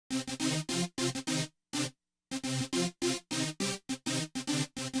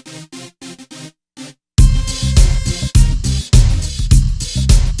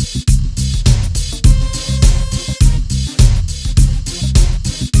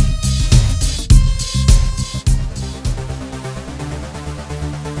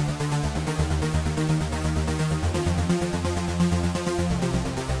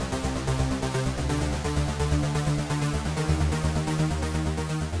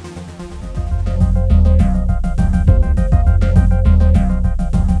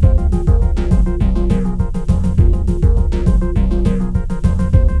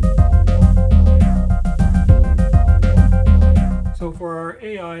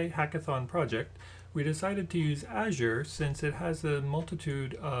AI Hackathon Project, we decided to use Azure since it has a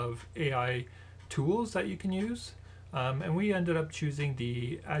multitude of AI tools that you can use. And we ended up choosing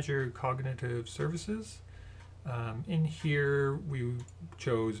the Azure Cognitive Services. In here, we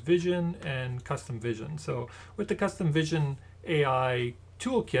chose Vision and Custom Vision. So with the Custom Vision AI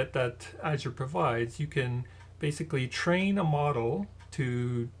toolkit that Azure provides, you can basically train a model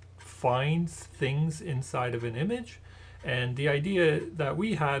to find things inside of an image. And the idea that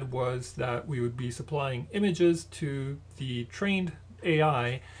we had was that we would be supplying images to the trained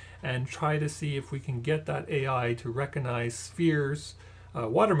AI and try to see if we can get that AI to recognize spheres,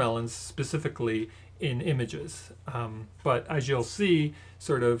 watermelons specifically, in images. But as you'll see,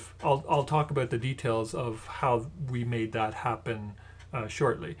 I'll talk about the details of how we made that happen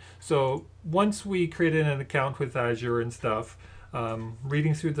shortly. So once we created an account with Azure and stuff,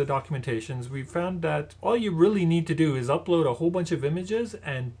 reading through the documentations, we found that all you really need to do is upload a whole bunch of images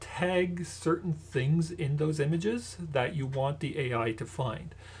and tag certain things in those images that you want the AI to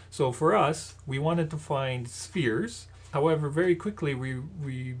find. So for us, we wanted to find spheres. However, very quickly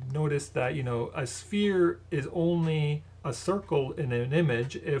we noticed that, a sphere is only a circle in an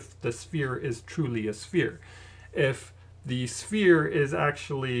image if the sphere is truly a sphere. If the sphere is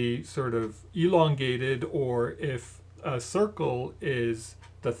actually sort of elongated, or if a circle is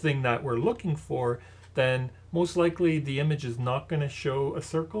the thing that we're looking for, then most likely the image is not going to show a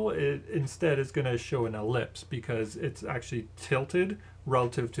circle. It instead is going to show an ellipse because it's actually tilted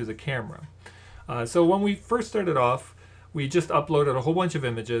relative to the camera. So when we first started off, we just uploaded a whole bunch of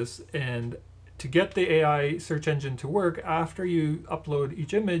images, and to get the AI search engine to work, after you upload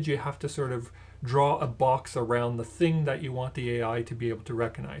each image, you have to sort of draw a box around the thing that you want the AI to be able to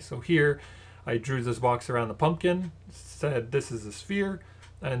recognize. So here I drew this box around the pumpkin, said this is a sphere,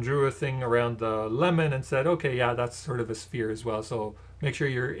 and drew a thing around the lemon and said, okay, yeah, that's sort of a sphere as well. So make sure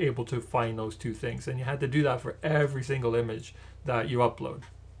you're able to find those two things. And you had to do that for every single image that you upload.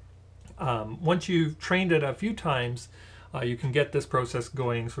 Once you've trained it a few times, you can get this process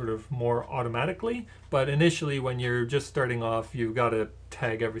going sort of more automatically. But initially, when you're just starting off, you've got to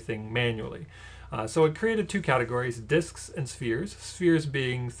tag everything manually. So it created two categories, disks and spheres. Spheres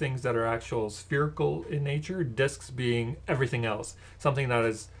being things that are actual spherical in nature, disks being everything else, something that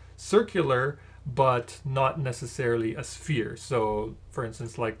is circular but not necessarily a sphere. So for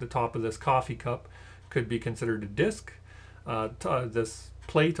instance, like the top of this coffee cup could be considered a disk. This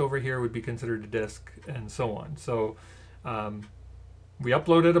plate over here would be considered a disk, and so on. So we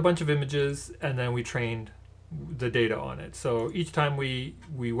uploaded a bunch of images, and then we trained the data on it. So each time we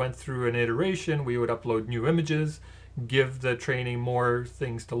went through an iteration, we would upload new images, give the training more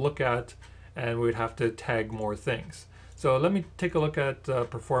things to look at, and we would have to tag more things. So let me take a look at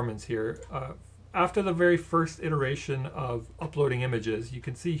performance here. After the very first iteration of uploading images, you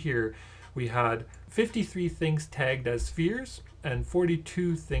can see here we had 53 things tagged as spheres and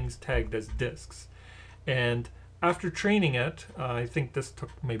 42 things tagged as disks. And after training it, I think this took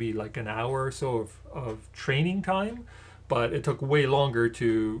maybe like an hour or so of training time, but it took way longer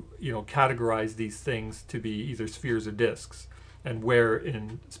to categorize these things to be either spheres or disks and where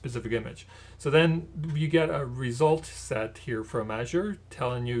in specific image. So then you get a result set here from Azure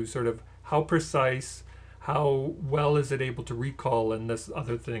telling you sort of how precise, how well is it able to recall in this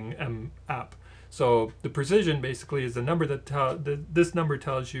other thing, app. So the precision basically is the number that this number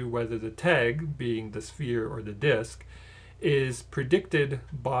tells you whether the tag, being the sphere or the disk, is predicted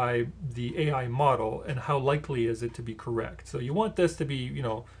by the AI model and how likely is it to be correct. So you want this to be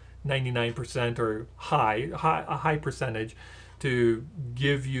 99% or a high percentage to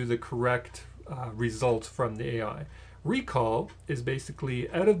give you the correct results from the AI. Recall is basically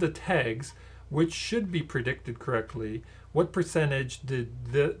out of the tags, which should be predicted correctly, what percentage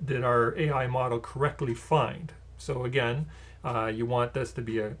did our AI model correctly find? So again, you want this to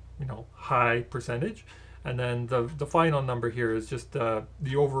be a high percentage, and then the final number here is just the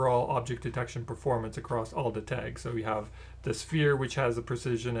overall object detection performance across all the tags. So we have the sphere, which has a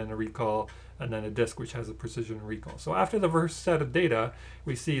precision and a recall, and then a disk, which has a precision and recall. So after the first set of data,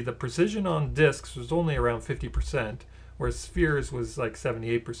 we see the precision on disks was only around 50%, whereas spheres was like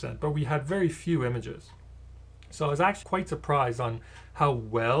 78%, but we had very few images. So I was actually quite surprised on how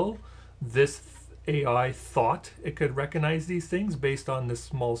well this AI thought it could recognize these things based on this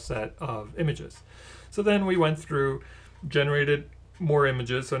small set of images. So then we went through, generated more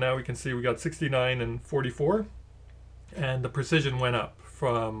images. So now we can see we got 69 and 44, and the precision went up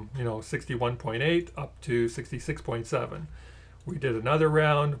from 61.8 up to 66.7. We did another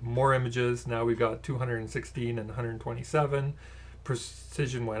round, more images. Now we got 216 and 127.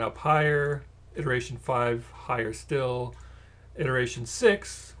 Precision went up higher. Iteration 5 higher still. iteration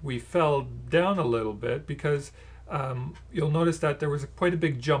 6, we fell down a little bit because you'll notice that there was quite a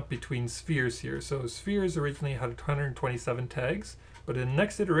big jump between spheres here. So spheres originally had 127 tags, but in the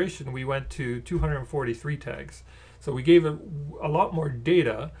next iteration we went to 243 tags. So we gave a lot more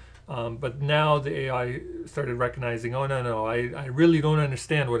data, but now the AI started recognizing, oh no, I really don't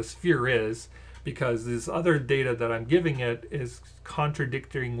understand what a sphere is, because this other data that I'm giving it is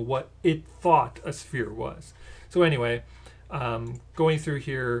contradicting what it thought a sphere was. So anyway, going through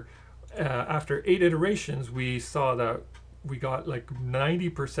here, after 8 iterations, we saw that we got like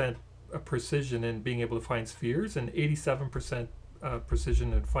 90% precision in being able to find spheres and 87%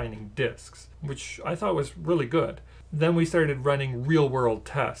 precision in finding disks, which I thought was really good. Then we started running real-world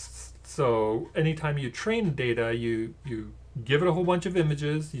tests. So anytime you train data, you give it a whole bunch of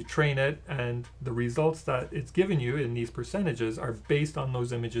images, you train it, and the results that it's given you in these percentages are based on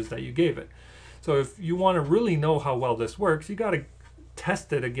those images that you gave it. So if you want to really know how well this works, you got to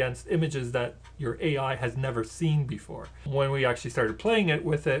test it against images that your AI has never seen before. When we actually started playing it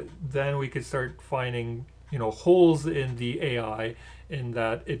with it, then we could start finding, you know, holes in the AI, in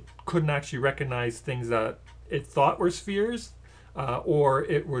that it couldn't actually recognize things that it thought were spheres, or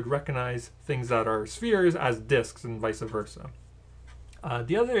it would recognize things that are spheres as disks and vice versa.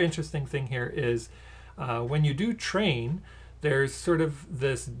 The other interesting thing here is when you do train, there's sort of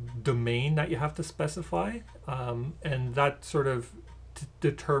this domain that you have to specify, and that sort of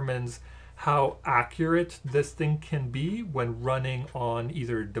determines how accurate this thing can be when running on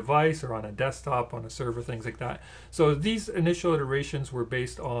either a device or on a desktop, on a server, things like that. So these initial iterations were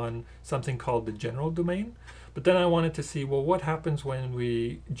based on something called the general domain. But then I wanted to see, well, what happens when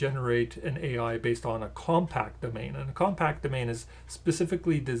we generate an AI based on a compact domain? And a compact domain is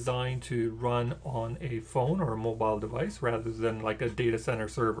specifically designed to run on a phone or a mobile device rather than like a data center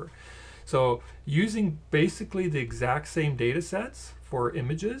server. So using basically the exact same data sets for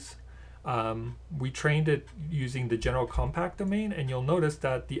images, we trained it using the general compact domain, and you'll notice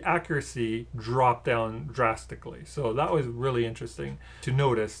that the accuracy dropped down drastically. So that was really interesting to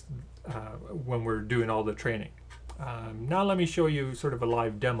notice when we're doing all the training. Now let me show you sort of a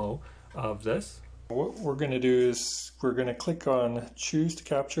live demo of this. What we're going to do is we're going to click on choose to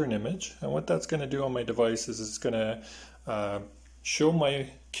capture an image, and what that's going to do on my device is it's going to show my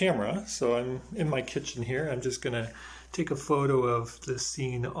camera. So I'm in my kitchen here. I'm just going to take a photo of the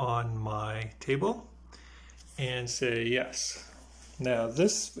scene on my table and say yes. Now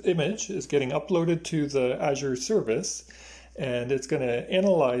this image is getting uploaded to the Azure service, and it's going to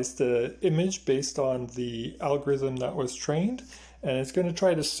analyze the image based on the algorithm that was trained, and it's going to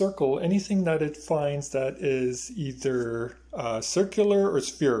try to circle anything that it finds that is either circular or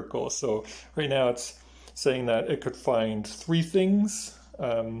spherical. So right now it's saying that it could find 3 things.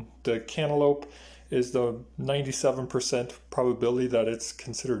 The cantaloupe is the 97% probability that it's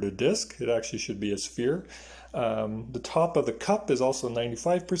considered a disk. It actually should be a sphere. The top of the cup is also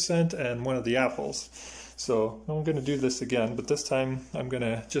 95%, and one of the apples. So I'm going to do this again, but this time I'm going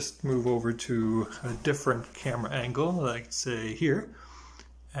to just move over to a different camera angle, like say here,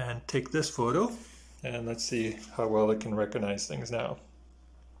 and take this photo, and let's see how well it can recognize things now.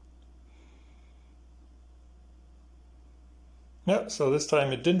 Yeah, so this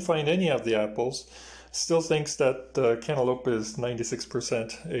time it didn't find any of the apples. Still thinks that the cantaloupe is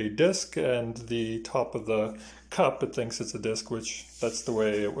 96% a disc, and the top of the cup, it thinks it's a disc, which that's the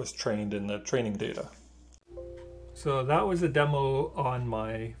way it was trained in the training data. So that was a demo on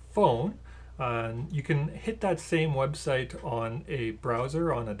my phone. You can hit that same website on a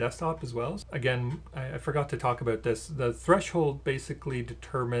browser, on a desktop as well. Again, I forgot to talk about this. The threshold basically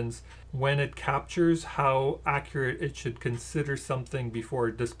determines when it captures how accurate it should consider something before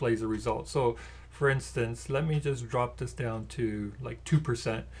it displays a result. So for instance, let me just drop this down to like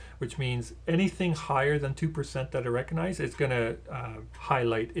 2%, which means anything higher than 2% that I recognize, it's going to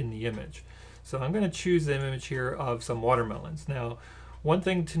highlight in the image. So I'm going to choose the image here of some watermelons. Now, one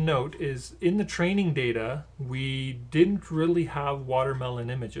thing to note is in the training data, we didn't really have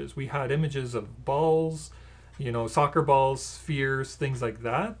watermelon images. We had images of balls, you know, soccer balls, spheres, things like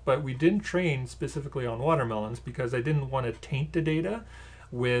that, but we didn't train specifically on watermelons because I didn't want to taint the data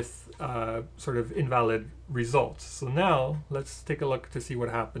with sort of invalid results. So now let's take a look to see what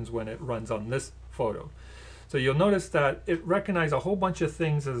happens when it runs on this photo. So you'll notice that it recognized a whole bunch of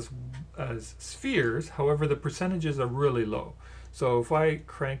things as spheres, however the percentages are really low. So if I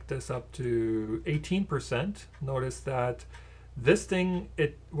crank this up to 18%, notice that this thing,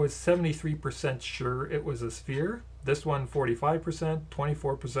 it was 73% sure it was a sphere. This one 45%,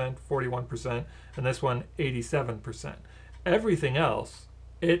 24%, 41%, and this one 87%. Everything else,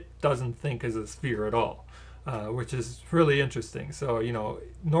 it doesn't think is a sphere at all. which is really interesting. So, you know,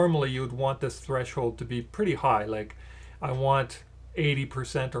 normally you would want this threshold to be pretty high. Like I want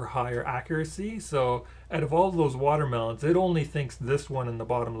 80% or higher accuracy. So out of all those watermelons, it only thinks this one in the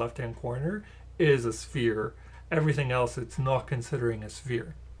bottom left-hand corner is a sphere. Everything else it's not considering a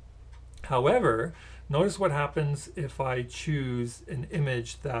sphere. However, notice what happens if I choose an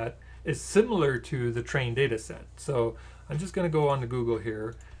image that is similar to the trained data set. So I'm just going to go on to Google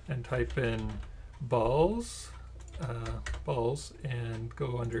here and type in balls and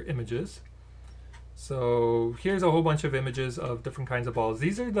go under images. So here's a whole bunch of images of different kinds of balls.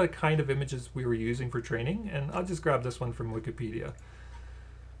 These are the kind of images we were using for training, and I'll just grab this one from Wikipedia.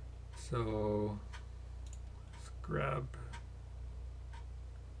 So let's grab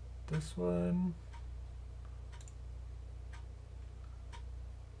this one.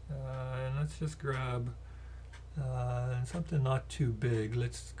 And let's just grab something not too big.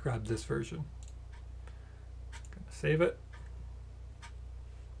 Let's grab this version. Gonna save it.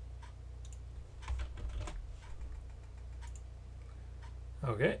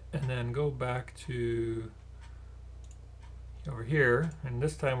 Okay, and then go back to over here, and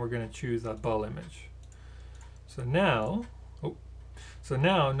this time we're going to choose that ball image. So now,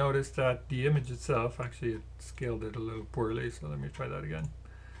 notice that the image itself, actually it scaled it a little poorly, so let me try that again.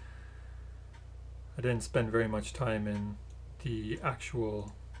 I didn't spend very much time in the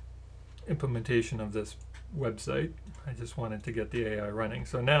actual implementation of this website. I just wanted to get the AI running.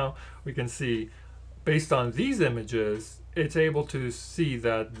 So now we can see, based on these images, it's able to see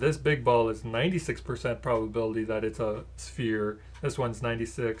that this big ball is 96% probability that it's a sphere. This one's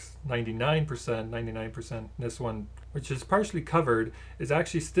 96, 99%, 99%. This one, which is partially covered, is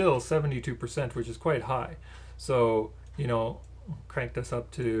actually still 72%, which is quite high. So, you know, crank this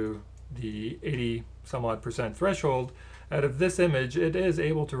up to the 80 some odd percent threshold. Out of this image, it is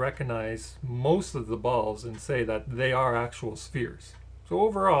able to recognize most of the balls and say that they are actual spheres. So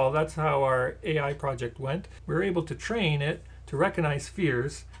overall, that's how our AI project went. We were able to train it to recognize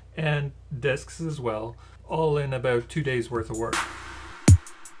spheres and disks as well, all in about 2 days worth of work.